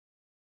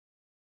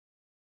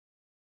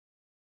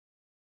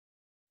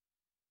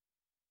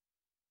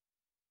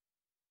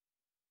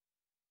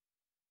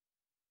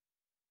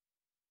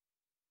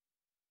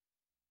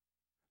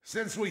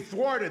Since we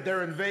thwarted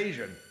their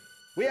invasion,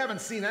 we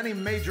haven't seen any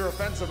major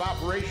offensive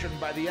operation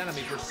by the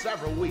enemy for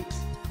several weeks.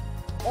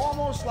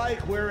 Almost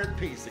like we're at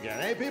peace again,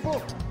 eh,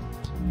 people?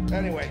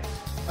 Anyway,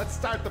 let's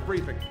start the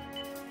briefing.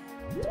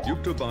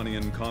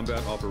 Yuktobanian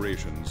combat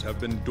operations have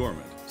been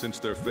dormant since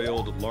their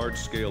failed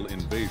large-scale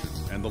invasion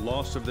and the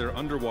loss of their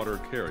underwater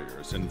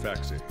carriers in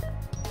Faxi.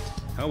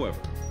 However,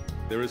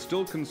 there is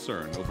still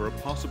concern over a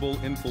possible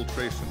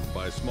infiltration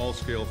by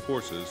small-scale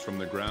forces from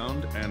the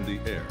ground and the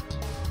air.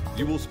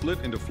 You will split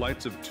into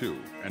flights of 2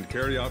 and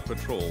carry out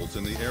patrols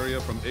in the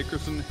area from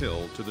Akerson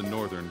Hill to the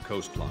northern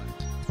coastline.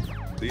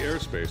 The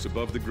airspace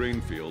above the grain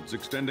fields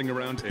extending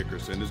around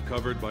Akerson is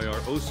covered by our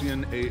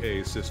Ocean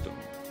AA system.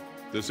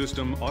 The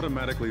system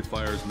automatically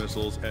fires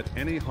missiles at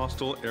any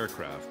hostile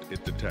aircraft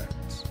it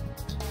detects.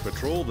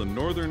 Patrol the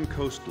northern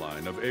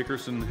coastline of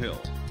Akerson Hill,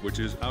 which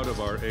is out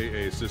of our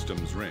AA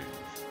system's range.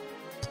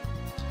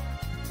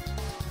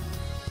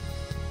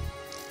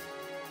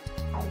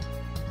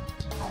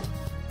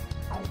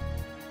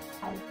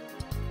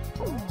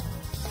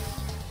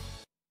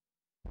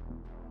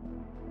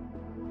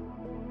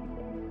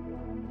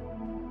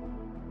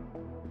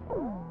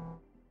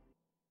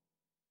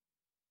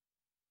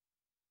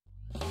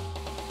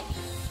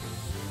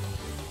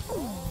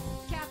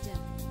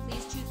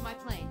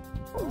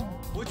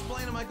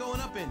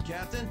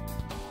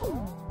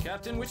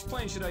 Captain, which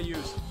plane should I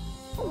use?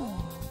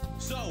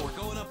 So, we're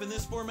going up in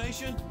this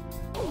formation?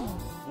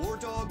 War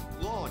Dog,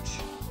 launch.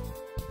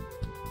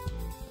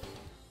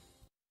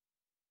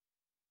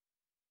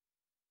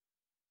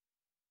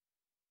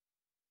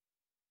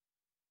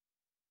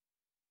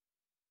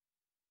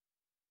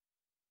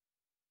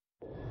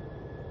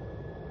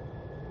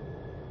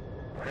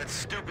 That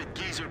stupid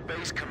geezer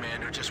base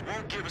commander just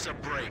won't give us a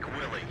break,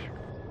 will he?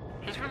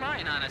 He's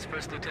relying on us,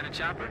 First Lieutenant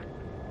Chopper.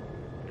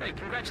 Hey,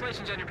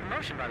 congratulations on your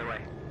promotion, by the way.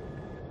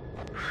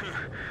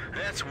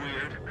 That's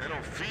weird. I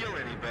don't feel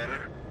any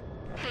better.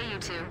 Hey, you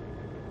two.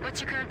 What's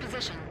your current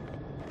position?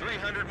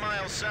 300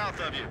 miles south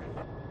of you.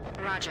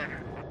 Roger.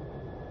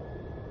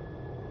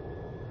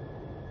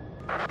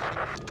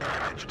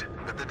 Damaged,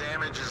 but the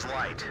damage is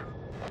light.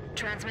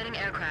 Transmitting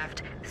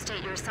aircraft.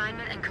 State your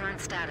assignment and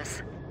current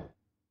status.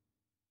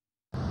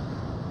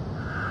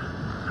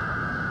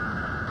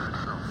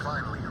 Oh,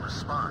 finally, a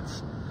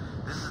response.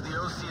 This is the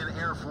Ocean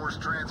Air Force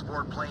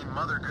transport plane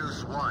Mother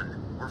Goose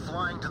 1. We're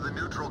flying to the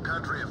neutral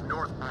country of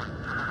North... We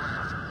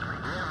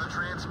have the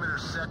transmitter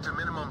set to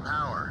minimum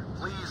power.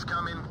 Please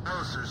come in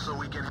closer so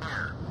we can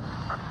hear.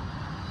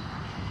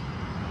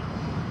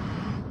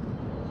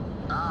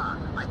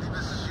 I think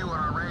this is you on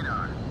our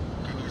radar.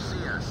 Can you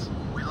see us?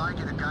 We'd like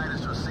you to guide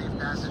us to a safe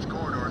passage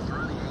corridor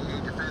through the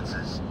AA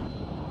defenses.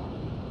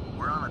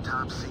 We're on a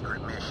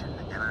top-secret mission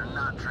and are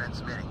not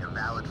transmitting a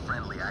valid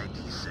friendly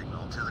ID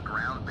signal to the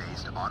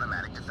ground-based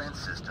automatic defense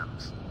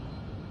systems.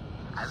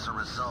 As a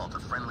result, a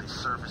friendly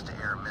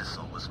surface-to-air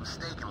missile was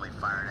mistakenly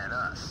fired at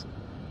us.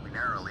 We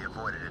narrowly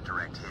avoided a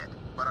direct hit,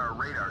 but our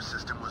radar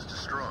system was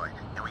destroyed,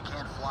 and we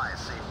can't fly a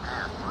safe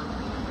path through the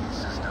AA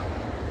system.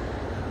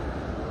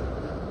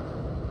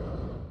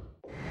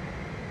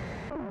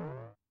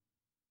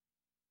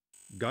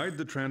 Guide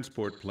the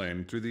transport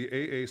plane through the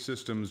AA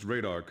system's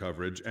radar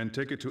coverage and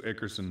take it to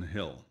Akerson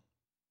Hill.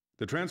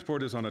 The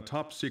transport is on a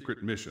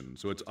top-secret mission,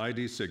 so its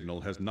ID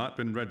signal has not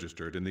been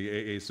registered in the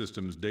AA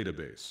system's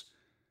database.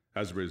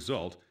 As a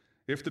result,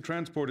 if the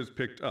transport is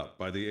picked up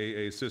by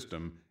the AA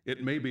system,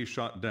 it may be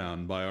shot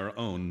down by our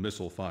own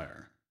missile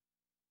fire.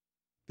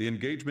 The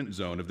engagement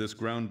zone of this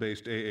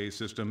ground-based AA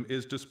system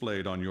is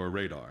displayed on your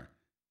radar.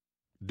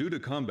 Due to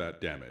combat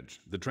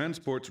damage, the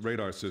transport's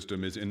radar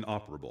system is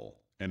inoperable,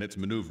 and its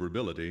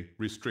maneuverability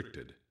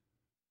restricted.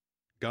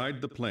 Guide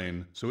the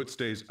plane so it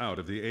stays out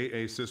of the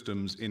AA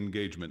system's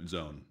engagement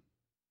zone.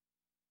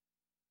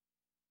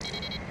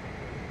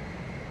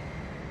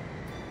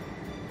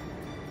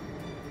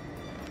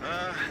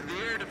 The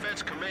Air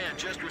Defense Command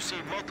just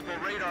received multiple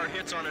radar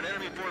hits on an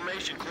enemy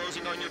formation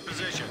closing on your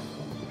position.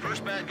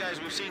 First bad guys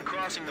we've seen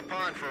crossing the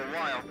pond for a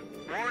while.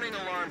 Warning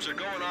alarms are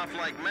going off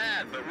like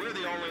mad, but we're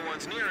the only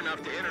ones near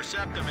enough to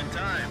intercept them in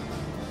time.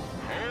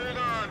 Hold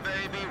on,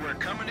 baby. We're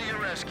coming to your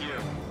rescue.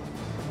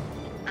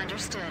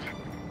 Understood.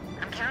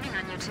 I'm counting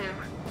on you two.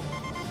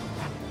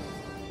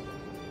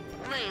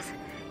 Blaze,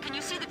 can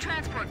you see the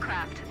transport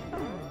craft?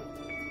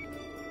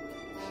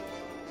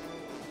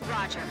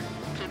 Roger.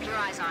 Keep your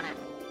eyes on it.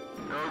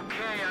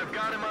 Okay, I've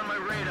got him on my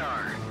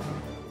radar.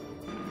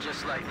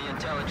 Just like the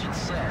intelligence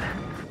said.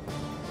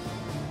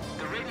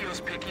 The radio's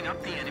picking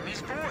up the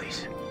enemy's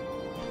voice.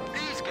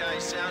 These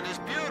guys sound as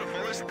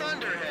beautiful as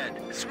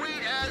Thunderhead.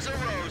 Sweet as a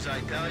rose,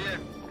 I tell you.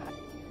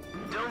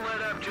 Don't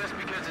let up just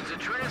because it's a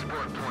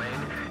transport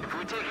plane. If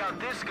we take out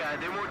this guy,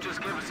 they won't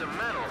just give us a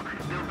medal.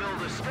 They'll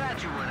build a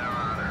statue in our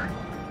honor.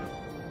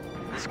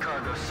 This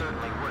cargo's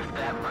certainly worth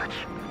that much.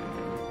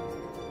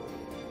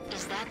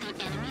 Is that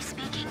the enemy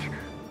speaking?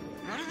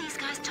 What are these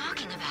guys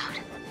talking about?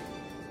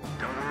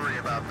 Don't worry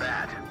about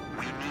that.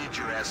 We need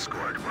your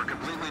escort. We're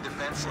completely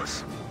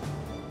defenseless.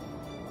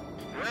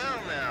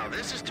 Well now,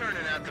 this is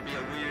turning out to be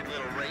a weird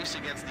little race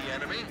against the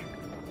enemy.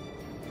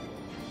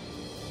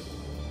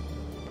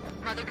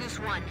 Mother Goose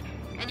 1,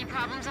 any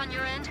problems on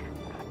your end?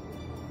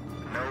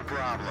 No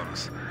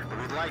problems, but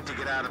we'd like to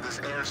get out of this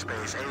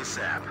airspace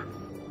ASAP.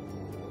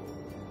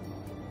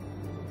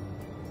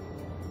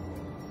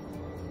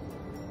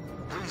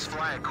 Please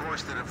fly a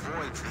course that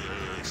avoids the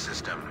AA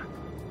system.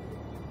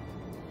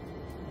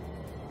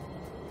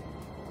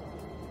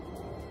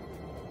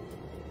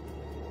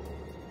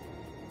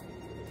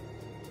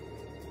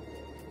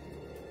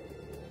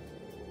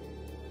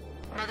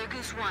 Mother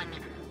Goose 1,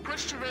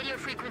 push to radio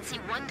frequency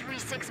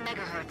 136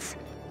 megahertz.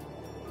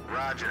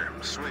 Roger,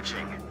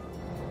 switching.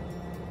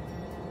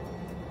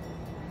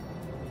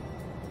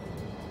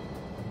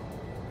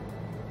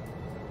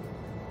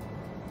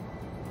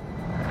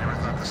 Never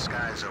thought the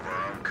skies over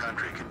our own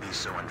country could be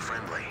so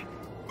unfriendly.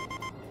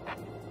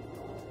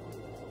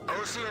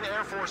 Ocean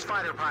Air Force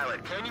fighter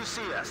pilot, can you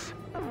see us?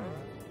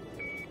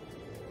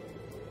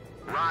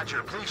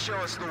 Roger, please show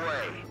us the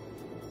way.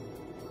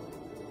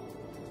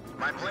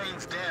 My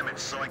plane's damaged,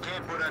 so I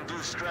can't put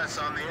undue stress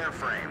on the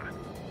airframe.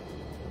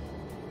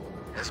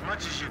 As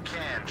much as you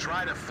can,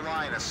 try to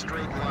fly in a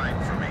straight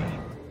line for me.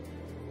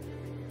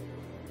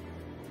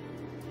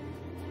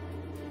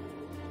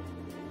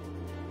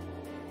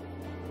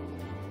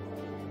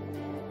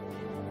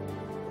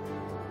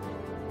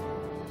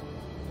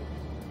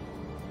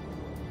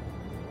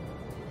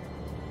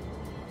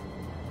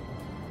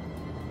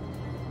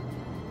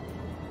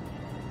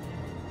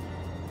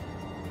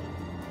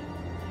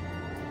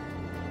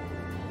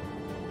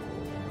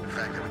 The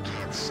fact that we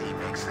can't see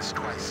makes this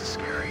twice as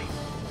scary.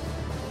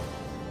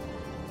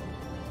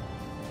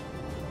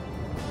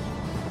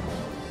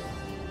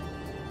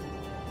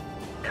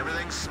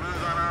 Everything's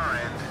smooth on our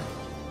end.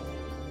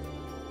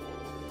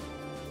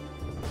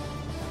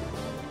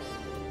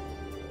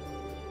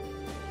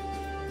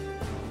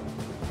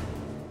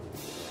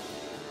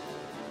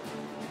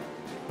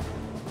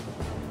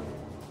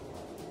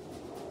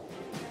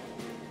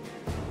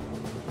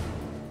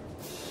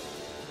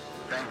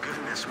 Thank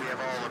goodness we have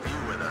all of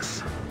you with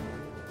us.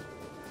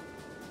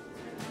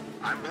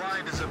 I'm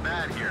blind as a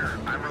bat here.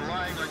 I'm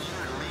relying on you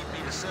to lead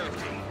me to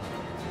safety.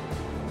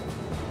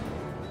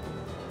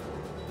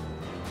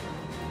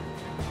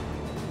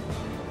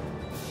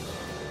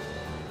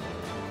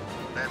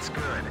 That's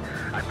good.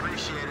 I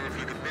appreciate it if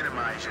you could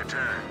minimize your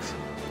turns.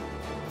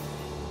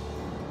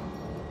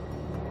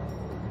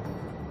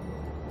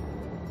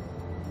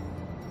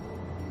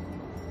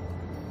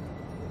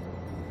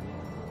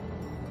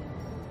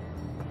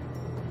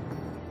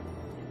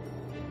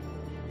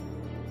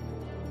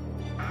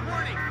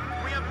 Warning!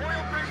 We have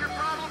oil pressure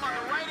problem on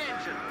the right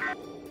engine.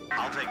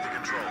 I'll take the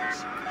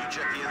controls. You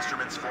check the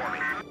instruments for me.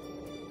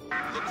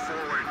 Look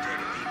forward and take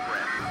a deep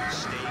breath.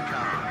 Stay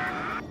calm.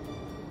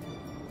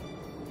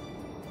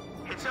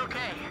 It's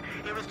okay.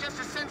 It was just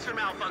a sensor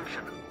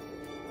malfunction.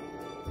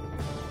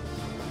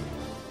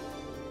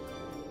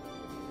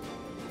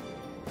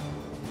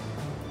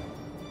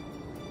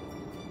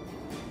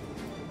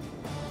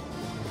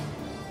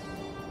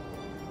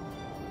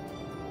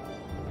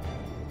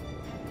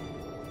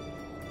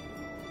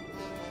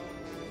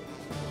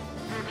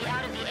 We'll be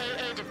out of the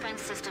AA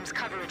defense system's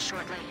coverage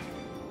shortly.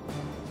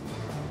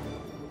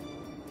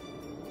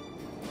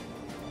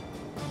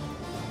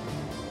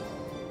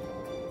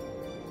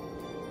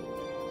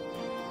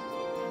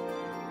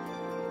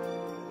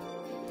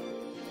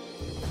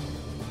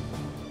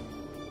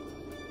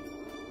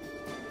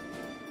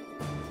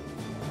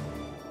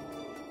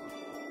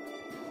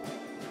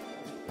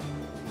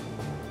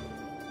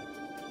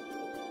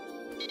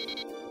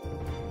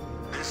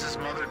 This is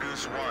Mother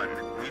Goose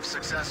 1. We've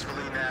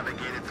successfully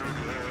navigated through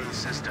the AA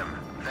system.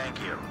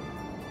 Thank you.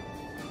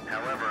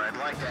 However, I'd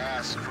like to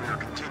ask for your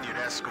continued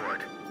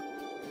escort.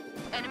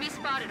 Enemy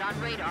spotted on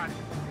radar.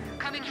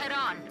 Coming head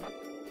on.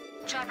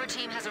 Chopper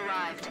team has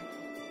arrived.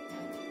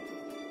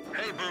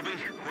 Hey, Booby.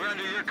 We're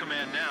under your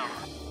command now.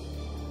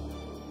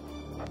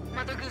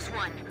 Mother Goose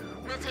 1,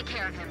 we'll take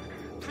care of him.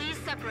 Please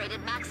separate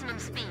at maximum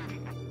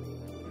speed.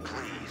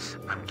 Please,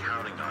 I'm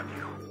counting on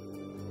you.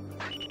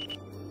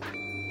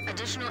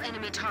 Additional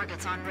enemy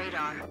targets on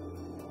radar.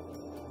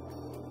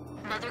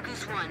 Mother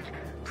Goose 1,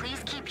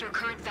 please keep your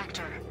current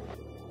vector.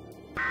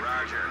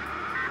 Roger.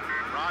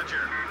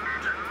 Roger.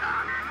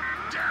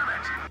 Damn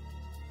it!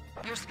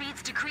 Your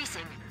speed's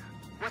decreasing.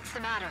 What's the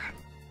matter?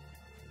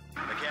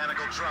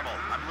 Mechanical trouble.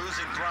 I'm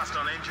losing thrust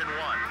on engine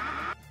 1.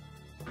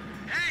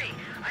 Hey!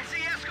 I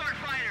see escort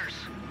fighters!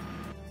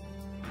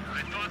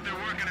 I thought there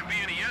weren't gonna be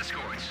any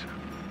escorts.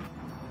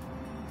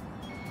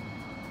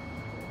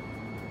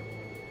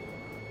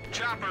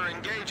 Chopper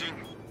engaging.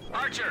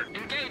 Archer,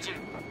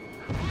 engaging.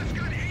 Boss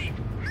got 8!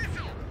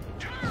 Missile!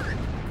 Turn!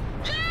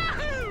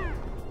 Yahoo!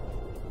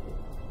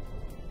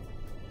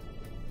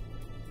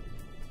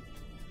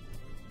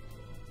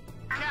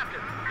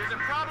 Captain, there's a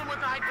problem with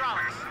the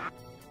hydraulics.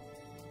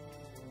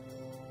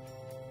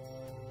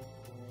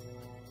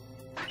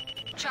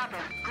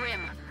 Chopper,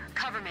 Grim,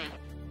 cover me.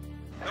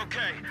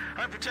 Okay,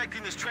 I'm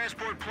protecting this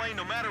transport plane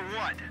no matter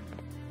what.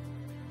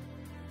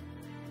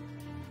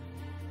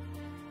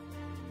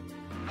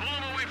 Pull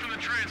him away from the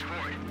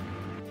transport.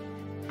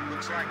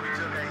 Looks like we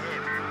took a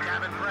hit.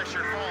 Cabin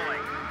pressure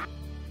falling.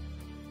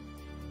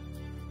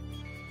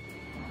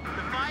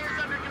 The fire's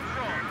under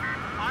control.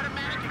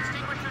 Automatic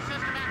extinguisher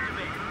system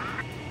activated.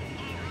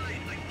 All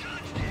right, I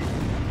touched it.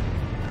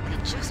 They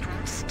just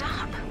won't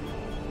stop.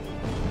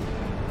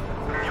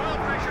 The oil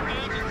pressure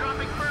gauge is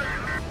dropping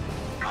further.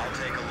 I'll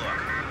take a look.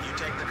 You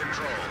take the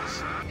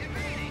controls.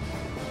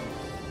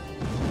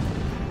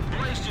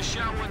 Blaze just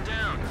shot one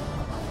down.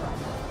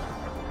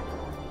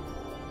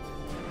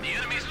 The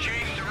enemy's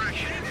changed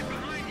direction. It's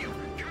behind you.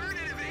 Turn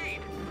and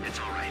evade. It's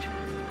all right.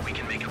 We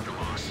can make up the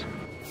loss.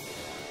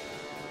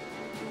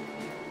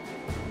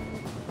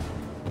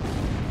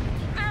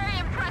 Very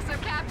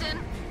impressive, Captain.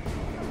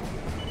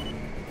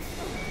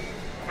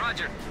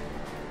 Roger.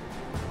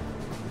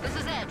 This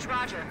is Edge,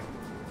 Roger.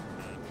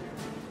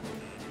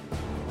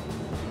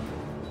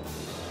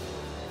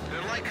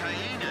 They're like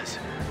hyenas,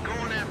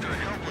 going after a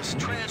helpless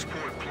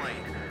transport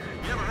plane.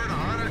 You ever heard of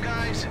honor,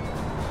 guys?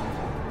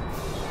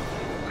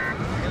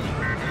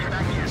 Get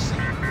back to your seat.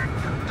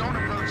 Don't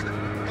approach them.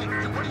 Hey,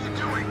 what are you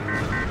doing?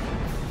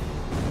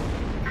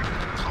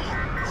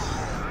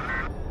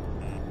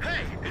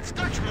 Hey, it's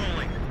Dutch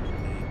rolling.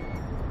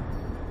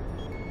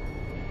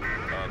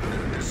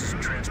 This is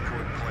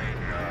transport plane,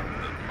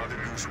 Mother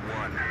Goose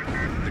 1.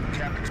 The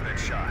captain's been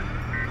shot.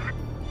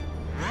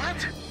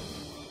 What?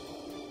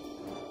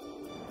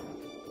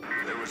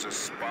 There was a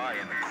spy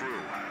in the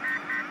crew.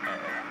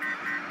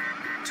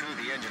 Uh-oh. 2 of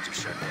the engines are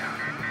shut down.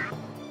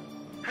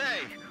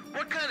 Hey,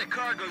 what kind of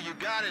cargo you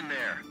got in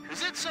there?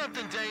 Is it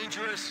something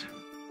dangerous?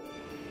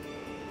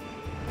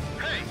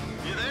 Hey,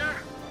 you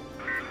there?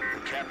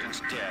 The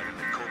captain's dead and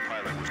the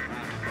co-pilot was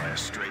wounded by a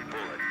stray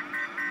bullet.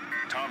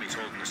 Tommy's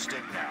holding the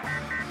stick now,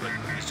 but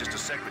he's just a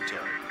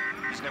secretary.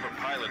 He's never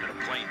piloted a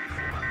plane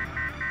before.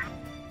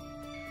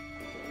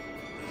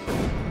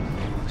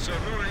 So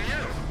who are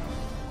you?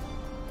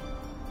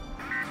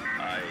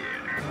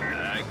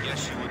 I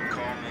guess you would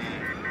call me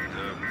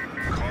the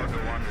cargo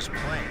on this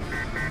plane.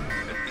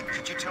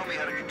 Could you tell me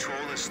how to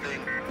control this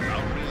thing?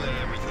 I'll relay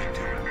everything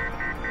to it.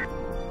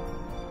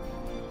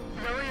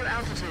 Lower your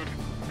altitude.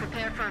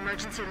 Prepare for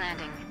emergency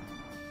landing.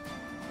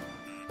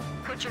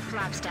 Put your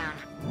flaps down.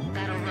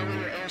 That'll lower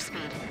your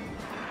airspeed.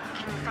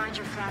 Can you find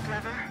your flap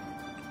lever?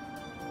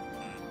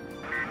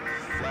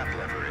 Flap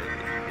lever,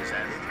 is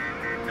that it?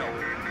 No,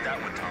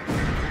 that one, Tom.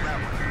 Pull that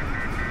one.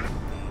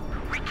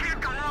 We can't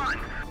go on!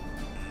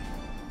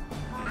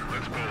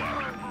 Let's pull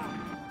out.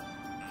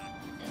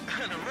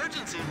 An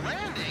emergency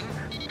landing?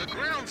 The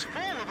ground's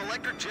full of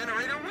electric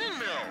generator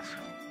windmills.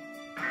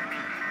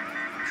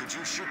 Could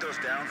you shoot those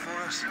down for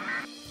us?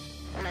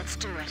 Let's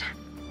do it.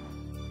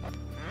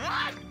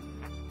 What?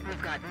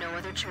 We've got no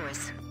other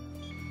choice.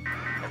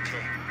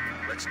 Okay,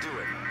 let's do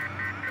it.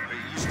 Are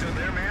you still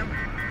there, ma'am?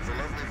 The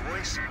lovely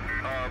voice?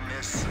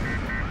 Miss...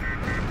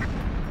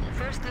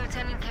 First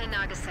Lieutenant K.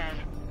 Nagase.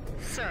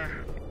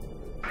 Sir.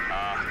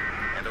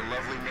 And a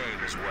lovely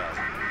name as well.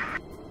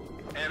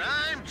 And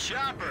I'm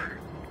Chopper.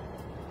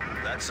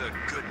 That's a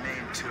good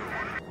name, too.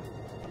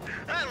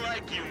 I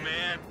like you,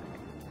 man.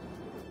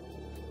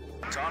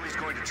 Tommy's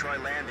going to try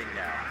landing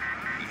now.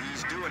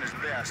 He's doing his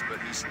best, but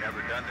he's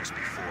never done this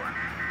before.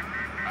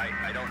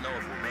 I don't know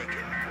if we'll make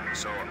it,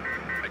 so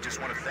I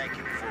just want to thank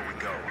you before we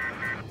go.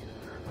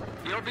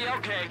 You'll be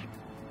okay.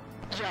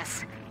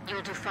 Yes,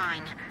 you'll do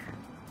fine.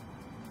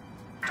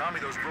 Tommy,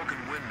 those broken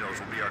windmills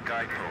will be our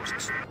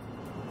guideposts.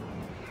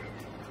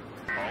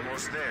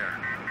 Almost there.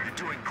 You're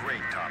doing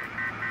great, Tommy.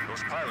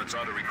 Those pilots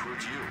ought to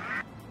recruit you.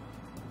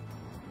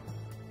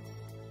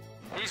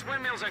 These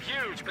windmills are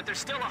huge, but they're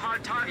still a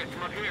hard target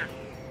from up here.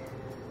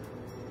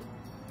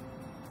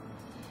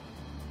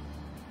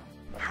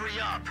 Hurry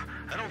up.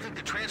 I don't think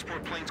the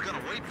transport plane's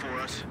gonna wait for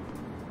us.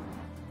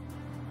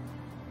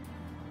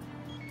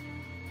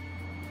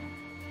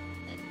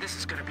 This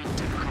is gonna be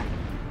difficult.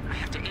 I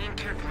have to aim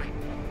carefully.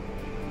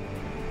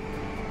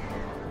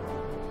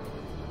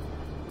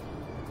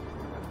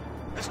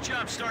 This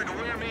job's starting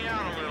to wear me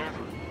out a little.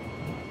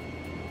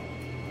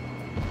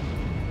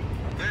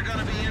 They're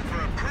gonna be in for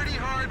a pretty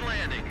hard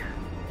landing.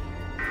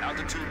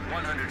 Altitude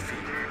 100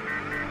 feet.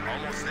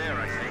 Almost there,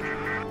 I think.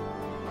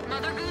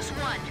 Mother Goose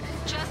 1,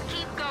 just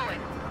keep going.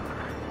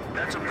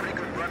 That's a pretty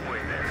good runway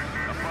there.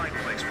 A fine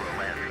place for a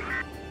landing.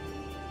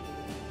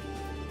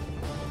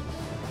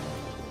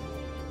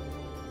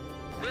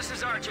 This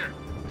is Archer.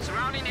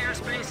 Surrounding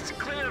airspace is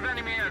clear of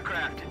enemy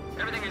aircraft.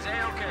 Everything is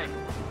A-OK.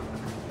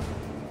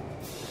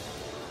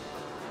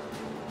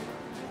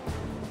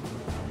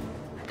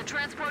 The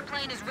transport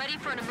plane is ready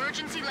for an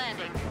emergency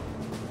landing.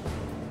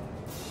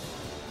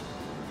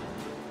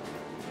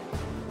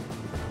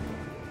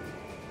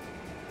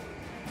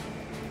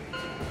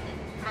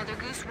 Mother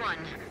Goose 1,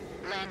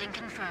 landing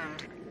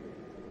confirmed.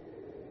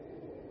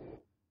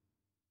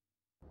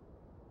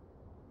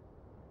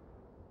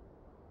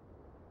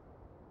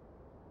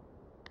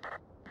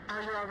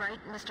 Are you all right,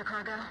 Mr.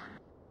 Cargo?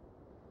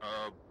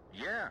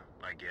 Yeah,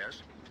 I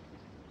guess.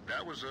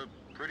 That was a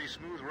pretty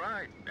smooth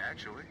ride,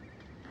 actually.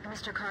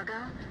 Mr. Cargo,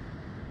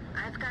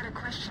 I've got a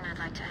question I'd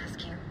like to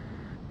ask you.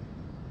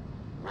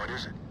 What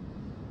is it?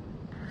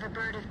 The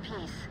bird of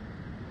peace.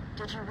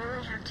 Did you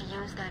really have to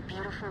use that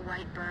beautiful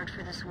white bird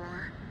for this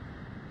war?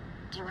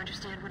 Do you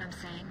understand what I'm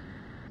saying?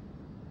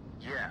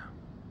 Yeah.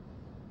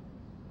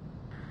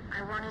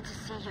 I wanted to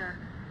see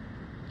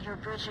your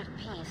bridge of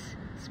peace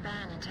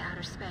span into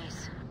outer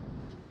space.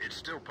 It's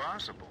still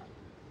possible.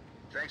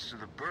 Thanks to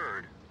the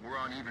bird, we're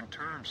on even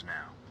terms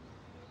now.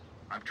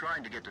 I'm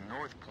trying to get to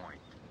North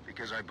Point,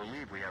 because I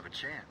believe we have a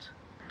chance.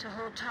 To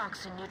hold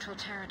talks in neutral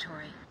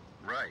territory.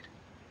 Right.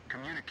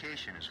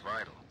 Communication is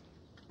vital.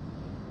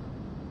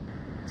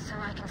 So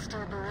I can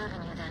still believe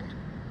in you then.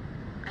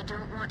 I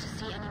don't want to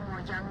see any more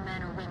young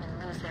men or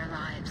women lose their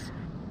lives.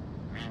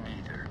 Me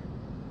neither.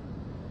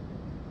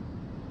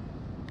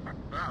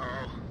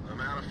 Uh-oh,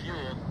 I'm out of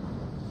fuel.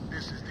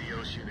 This is the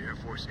Ocean Air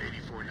Force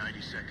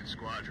 8492nd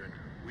Squadron.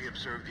 We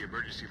observed the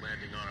emergency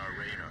landing on our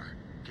radar.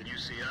 Can you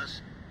see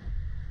us?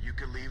 You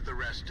can leave the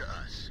rest to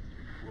us.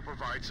 We'll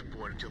provide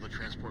support until the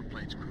transport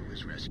plane's crew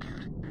is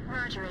rescued.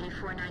 Roger,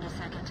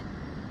 8492nd.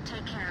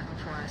 Take care of them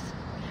for us.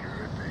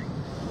 Sure thing.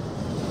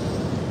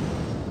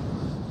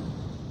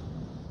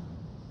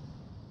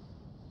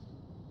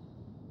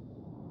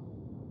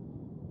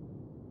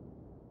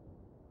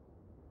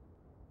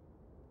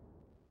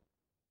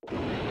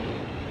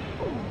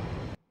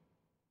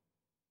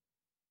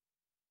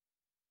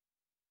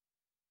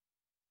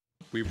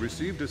 We've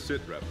received a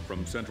sitrep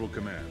from Central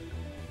Command.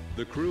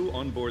 The crew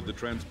on board the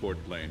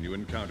transport plane you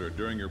encountered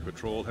during your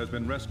patrol has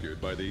been rescued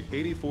by the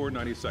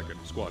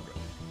 8492nd Squadron.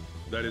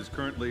 That is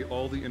currently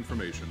all the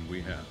information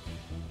we have.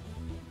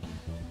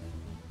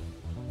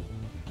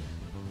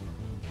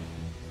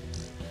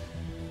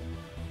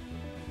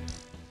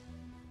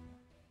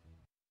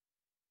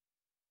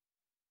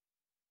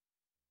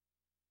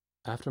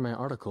 After my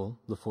article,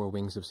 The Four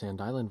Wings of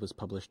Sand Island, was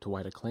published to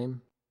wide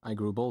acclaim, I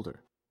grew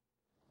bolder.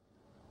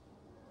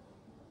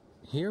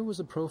 Here was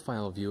a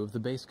profile view of the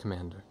base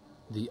commander,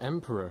 the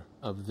emperor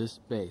of this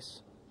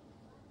base.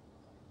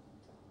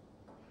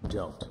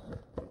 Don't.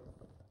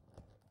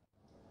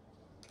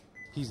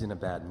 He's in a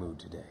bad mood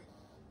today.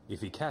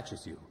 If he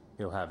catches you,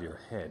 he'll have your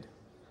head.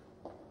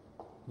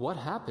 What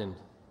happened?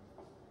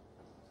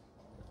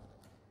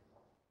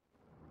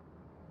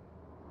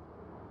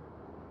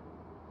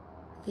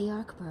 The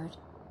Arcbird.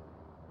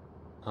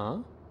 Huh?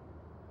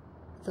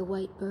 The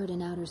white bird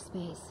in outer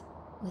space,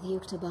 with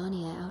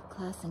Yuktobania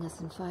outclassing us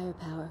in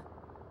firepower.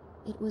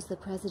 It was the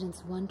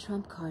President's one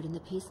trump card in the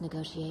peace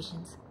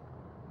negotiations.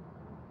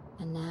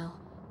 And now,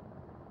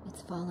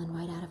 it's fallen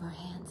right out of our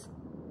hands.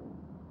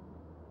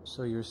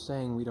 So you're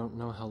saying we don't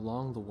know how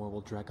long the war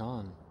will drag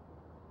on?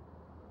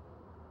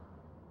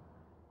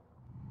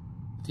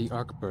 The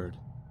Arcbird.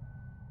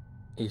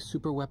 A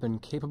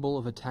superweapon capable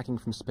of attacking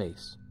from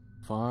space,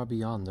 far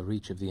beyond the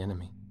reach of the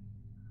enemy.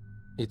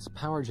 Its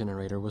power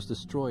generator was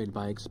destroyed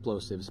by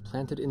explosives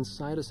planted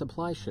inside a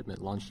supply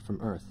shipment launched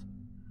from Earth.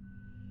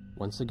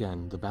 Once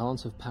again, the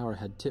balance of power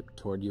had tipped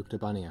toward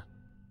Yuktobania.